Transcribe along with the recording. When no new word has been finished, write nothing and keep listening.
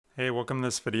Hey, welcome to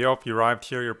this video. If you arrived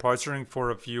here, you're probably searching for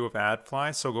a view of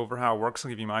AdFly, so I'll go over how it works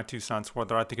and give you my 2 cents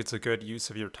whether I think it's a good use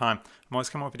of your time. I'm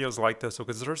always coming up with videos like this, so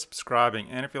consider subscribing.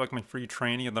 And if you like my free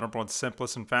training and the number one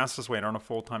simplest and fastest way to earn a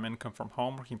full-time income from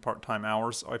home, working part-time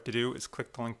hours, all you have to do is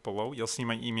click the link below. You'll see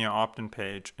my email opt-in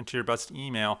page. And to your best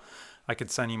email, I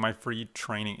could send you my free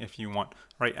training if you want.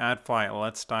 All right, AdFly,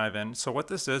 let's dive in. So what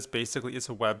this is, basically, it's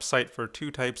a website for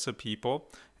two types of people.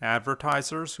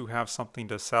 Advertisers who have something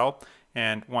to sell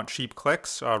and want cheap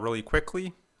clicks really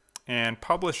quickly, and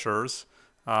publishers,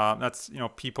 that's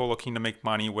people looking to make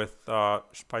money with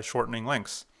by shortening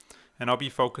links. And I'll be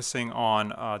focusing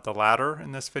on the latter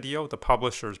in this video, the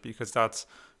publishers, because that's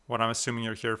what I'm assuming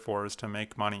you're here for, is to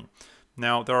make money.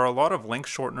 Now, there are a lot of link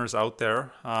shorteners out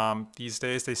there these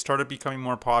days. They started becoming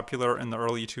more popular in the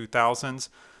early 2000s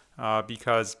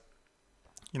because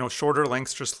shorter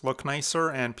links just look nicer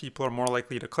and people are more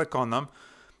likely to click on them.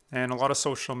 And a lot of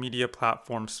social media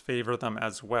platforms favor them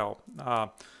as well.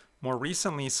 More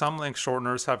recently, some link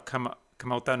shorteners have come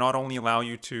out that not only allow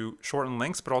you to shorten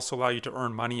links, but also allow you to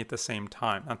earn money at the same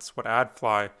time. That's what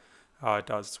AdFly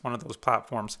does. It's one of those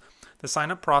platforms. The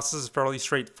sign-up process is fairly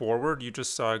straightforward. You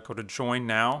just go to Join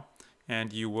Now,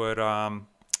 and you would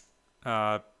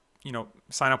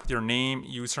sign up with your name,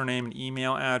 username, and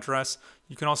email address.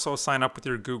 You can also sign up with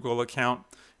your Google account,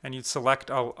 and you'd select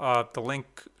the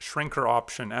link shrinker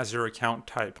option as your account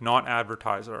type, not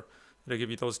advertiser. It'll give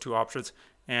you those two options,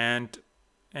 and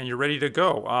you're ready to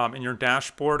go. In your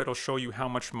dashboard, it'll show you how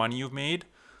much money you've made,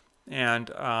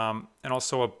 and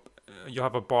also you'll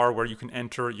have a bar where you can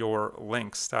enter your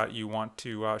links that you want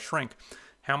to shrink.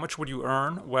 How much would you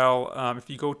earn? Well, if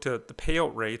you go to the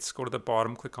payout rates, go to the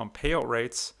bottom, click on payout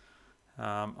rates.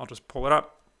 I'll just pull it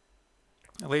up.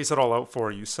 It lays it all out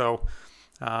for you. So,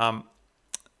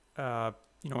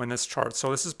 in this chart.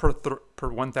 So this is per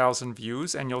 1,000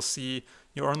 views, and you'll see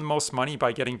you earn the most money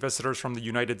by getting visitors from the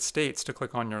United States to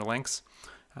click on your links.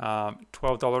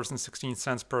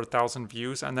 $12.16 per 1,000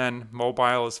 views, and then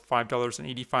mobile is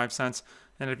 $5.85.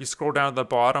 And if you scroll down to the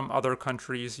bottom, other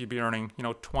countries, you'd be earning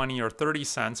 20 or 30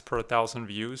 cents per 1,000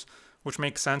 views, which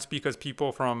makes sense because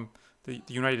people from the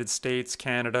United States,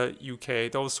 Canada,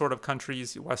 UK, those sort of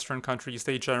countries, Western countries,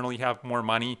 they generally have more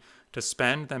money to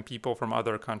spend than people from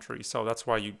other countries. So that's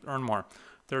why you earn more.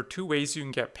 There are two ways you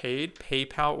can get paid,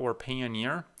 PayPal or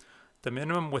Payoneer. The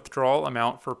minimum withdrawal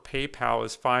amount for PayPal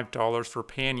is $5. For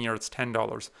Payoneer, it's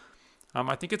 $10.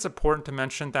 I think it's important to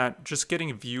mention that just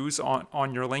getting views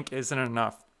on your link isn't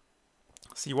enough.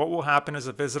 See, what will happen is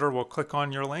a visitor will click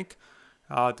on your link,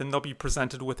 then they'll be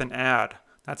presented with an ad.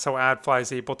 That's how AdFly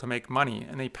is able to make money,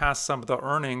 and they pass some of the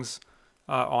earnings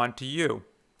on to you,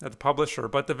 the publisher.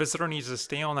 But the visitor needs to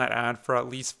stay on that ad for at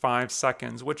least 5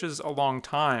 seconds, which is a long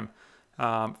time.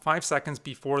 5 seconds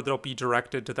before they'll be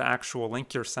directed to the actual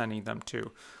link you're sending them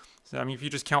to. So, if you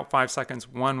just count 5 seconds,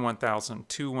 1,000,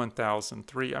 2, 1,000,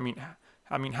 3.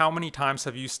 How many times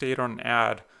have you stayed on an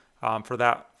ad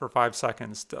for 5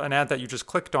 seconds? An ad that you just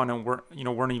clicked on and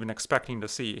weren't even expecting to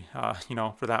see,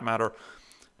 for that matter.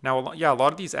 Now, yeah, a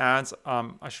lot of these ads,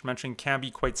 I should mention, can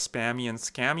be quite spammy and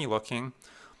scammy looking,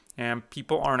 and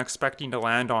people aren't expecting to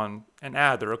land on an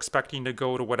ad. They're expecting to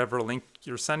go to whatever link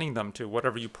you're sending them to,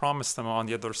 whatever you promised them on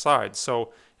the other side.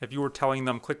 So if you were telling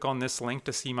them, click on this link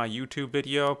to see my YouTube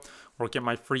video or get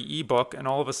my free ebook, and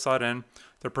all of a sudden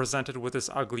they're presented with this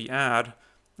ugly ad,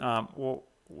 what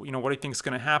do you think is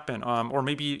going to happen? Or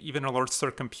maybe even alerts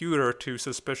their computer to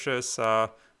suspicious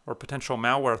or potential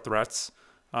malware threats.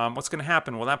 What's going to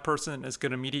happen? Well, that person is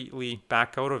going to immediately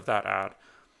back out of that ad.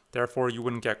 Therefore, you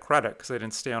wouldn't get credit because they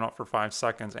didn't stay on it for 5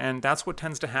 seconds. And that's what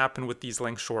tends to happen with these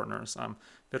link shorteners.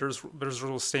 Bidders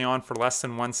will stay on for less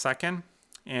than 1 second,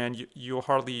 and you'll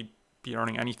hardly be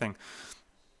earning anything.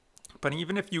 But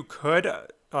even if you could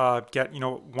get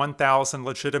 1,000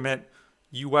 legitimate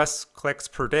US clicks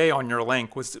per day on your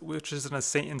link, which is an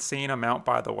insane amount,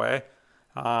 by the way,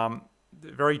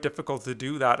 very difficult to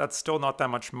do that. That's still not that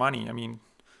much money.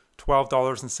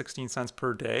 $12.16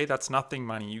 per day, that's nothing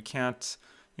money. You can't,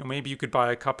 maybe you could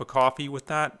buy a cup of coffee with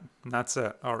that, and that's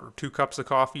it, or 2 cups of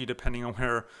coffee, depending on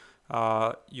where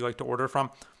you like to order from.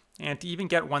 And to even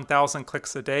get 1,000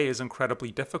 clicks a day is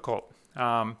incredibly difficult.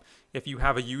 If you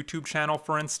have a YouTube channel,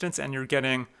 for instance, and you're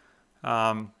getting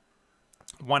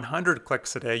 100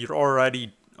 clicks a day, you're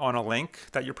already on a link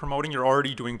that you're promoting, you're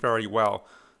already doing very well.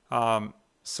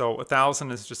 So 1,000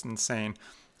 is just insane.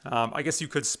 I guess you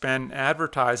could spend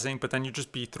advertising, but then you'd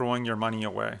just be throwing your money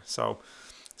away. So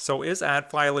is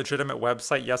AdFly a legitimate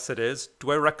website? Yes, it is. Do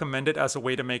I recommend it as a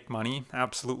way to make money?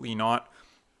 Absolutely not.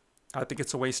 I think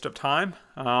it's a waste of time.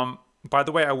 By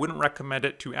the way, I wouldn't recommend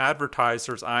it to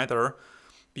advertisers either.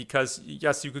 because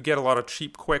yes, you could get a lot of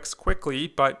cheap clicks quickly,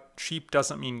 but cheap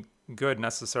doesn't mean good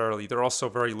necessarily. They're also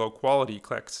very low quality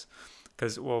clicks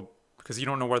because you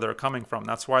don't know where they're coming from.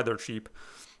 That's why they're cheap.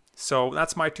 So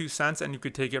that's my 2 cents, and you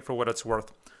could take it for what it's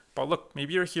worth. But look,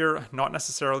 maybe you're here not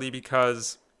necessarily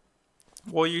because,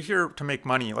 well, you're here to make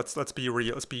money. Let's be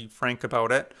real. Let's be frank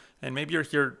about it. And maybe you're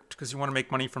here because you want to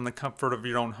make money from the comfort of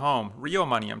your own home. Real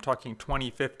money. I'm talking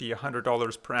 $20, $50,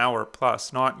 $100 per hour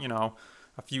plus, not,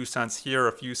 a few cents here,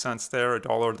 a few cents there, a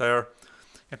dollar there.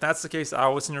 If that's the case, I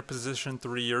was in your position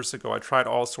 3 years ago. I tried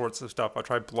all sorts of stuff. I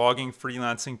tried blogging,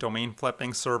 freelancing, domain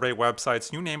flipping, survey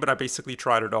websites, you name it. I basically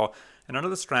tried it all. And none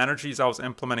of the strategies I was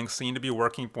implementing seemed to be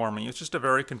working for me. It's just a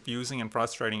very confusing and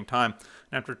frustrating time.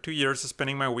 And after 2 years of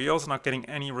spinning my wheels, not getting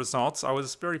any results, I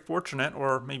was very fortunate,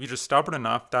 or maybe just stubborn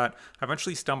enough, that I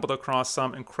eventually stumbled across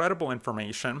some incredible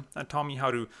information that taught me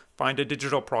how to find a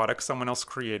digital product someone else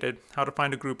created, how to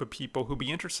find a group of people who'd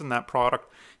be interested in that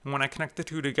product, and when I connect the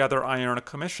two together, I earn a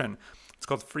commission. It's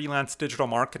called freelance digital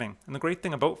marketing. And the great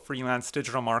thing about freelance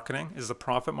digital marketing is the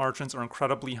profit margins are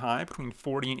incredibly high, between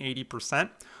 40 and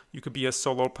 80%. You could be a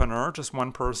solopreneur, just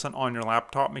one person on your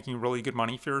laptop making really good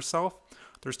money for yourself.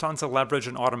 There's tons of leverage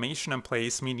and automation in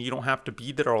place, meaning you don't have to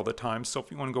be there all the time. So if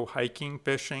you want to go hiking,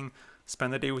 fishing,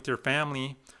 spend the day with your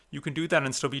family, you can do that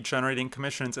and still be generating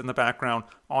commissions in the background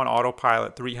on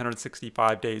autopilot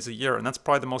 365 days a year. And that's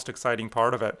probably the most exciting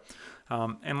part of it.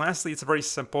 And lastly, it's a very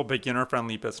simple,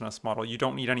 beginner-friendly business model. You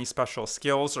don't need any special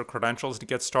skills or credentials to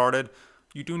get started.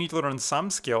 You do need to learn some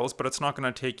skills, but it's not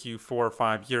going to take you 4 or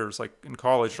 5 years. Like in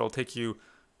college, it'll take you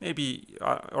maybe,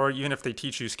 or even if they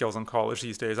teach you skills in college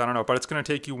these days, I don't know, but it's going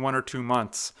to take you 1 or 2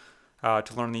 months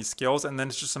to learn these skills, and then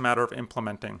it's just a matter of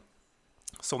implementing.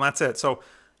 So that's it. So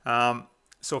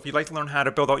if you'd like to learn how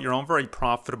to build out your own very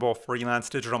profitable freelance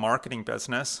digital marketing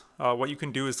business, what you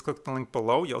can do is click the link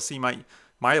below. You'll see my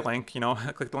link,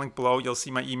 click the link below. You'll see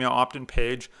my email opt-in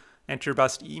page. Enter your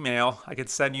best email. I could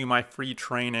send you my free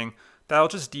training. That'll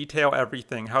just detail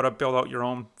everything, how to build out your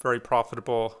own very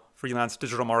profitable freelance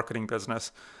digital marketing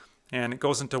business. And it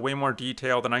goes into way more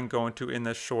detail than I can go into in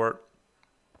this short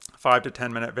 5 to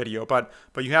 10 minute video. But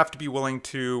you have to be willing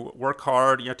to work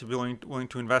hard. You have to be willing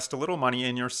to invest a little money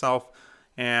in yourself.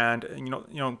 And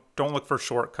don't look for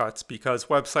shortcuts, because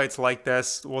websites like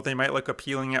this, well, they might look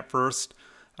appealing at first.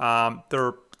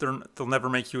 They'll never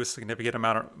make you a significant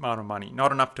amount of money.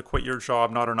 Not enough to quit your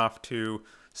job, not enough to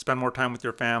spend more time with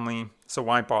your family. So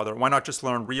why bother? Why not just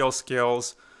learn real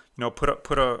skills? Put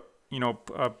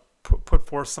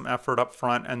forth some effort up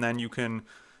front, and then you can,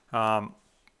 have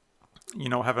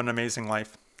an amazing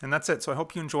life. And that's it. So I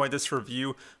hope you enjoyed this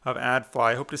review of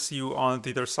AdFly. I hope to see you on the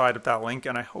other side of that link,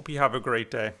 and I hope you have a great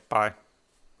day. Bye.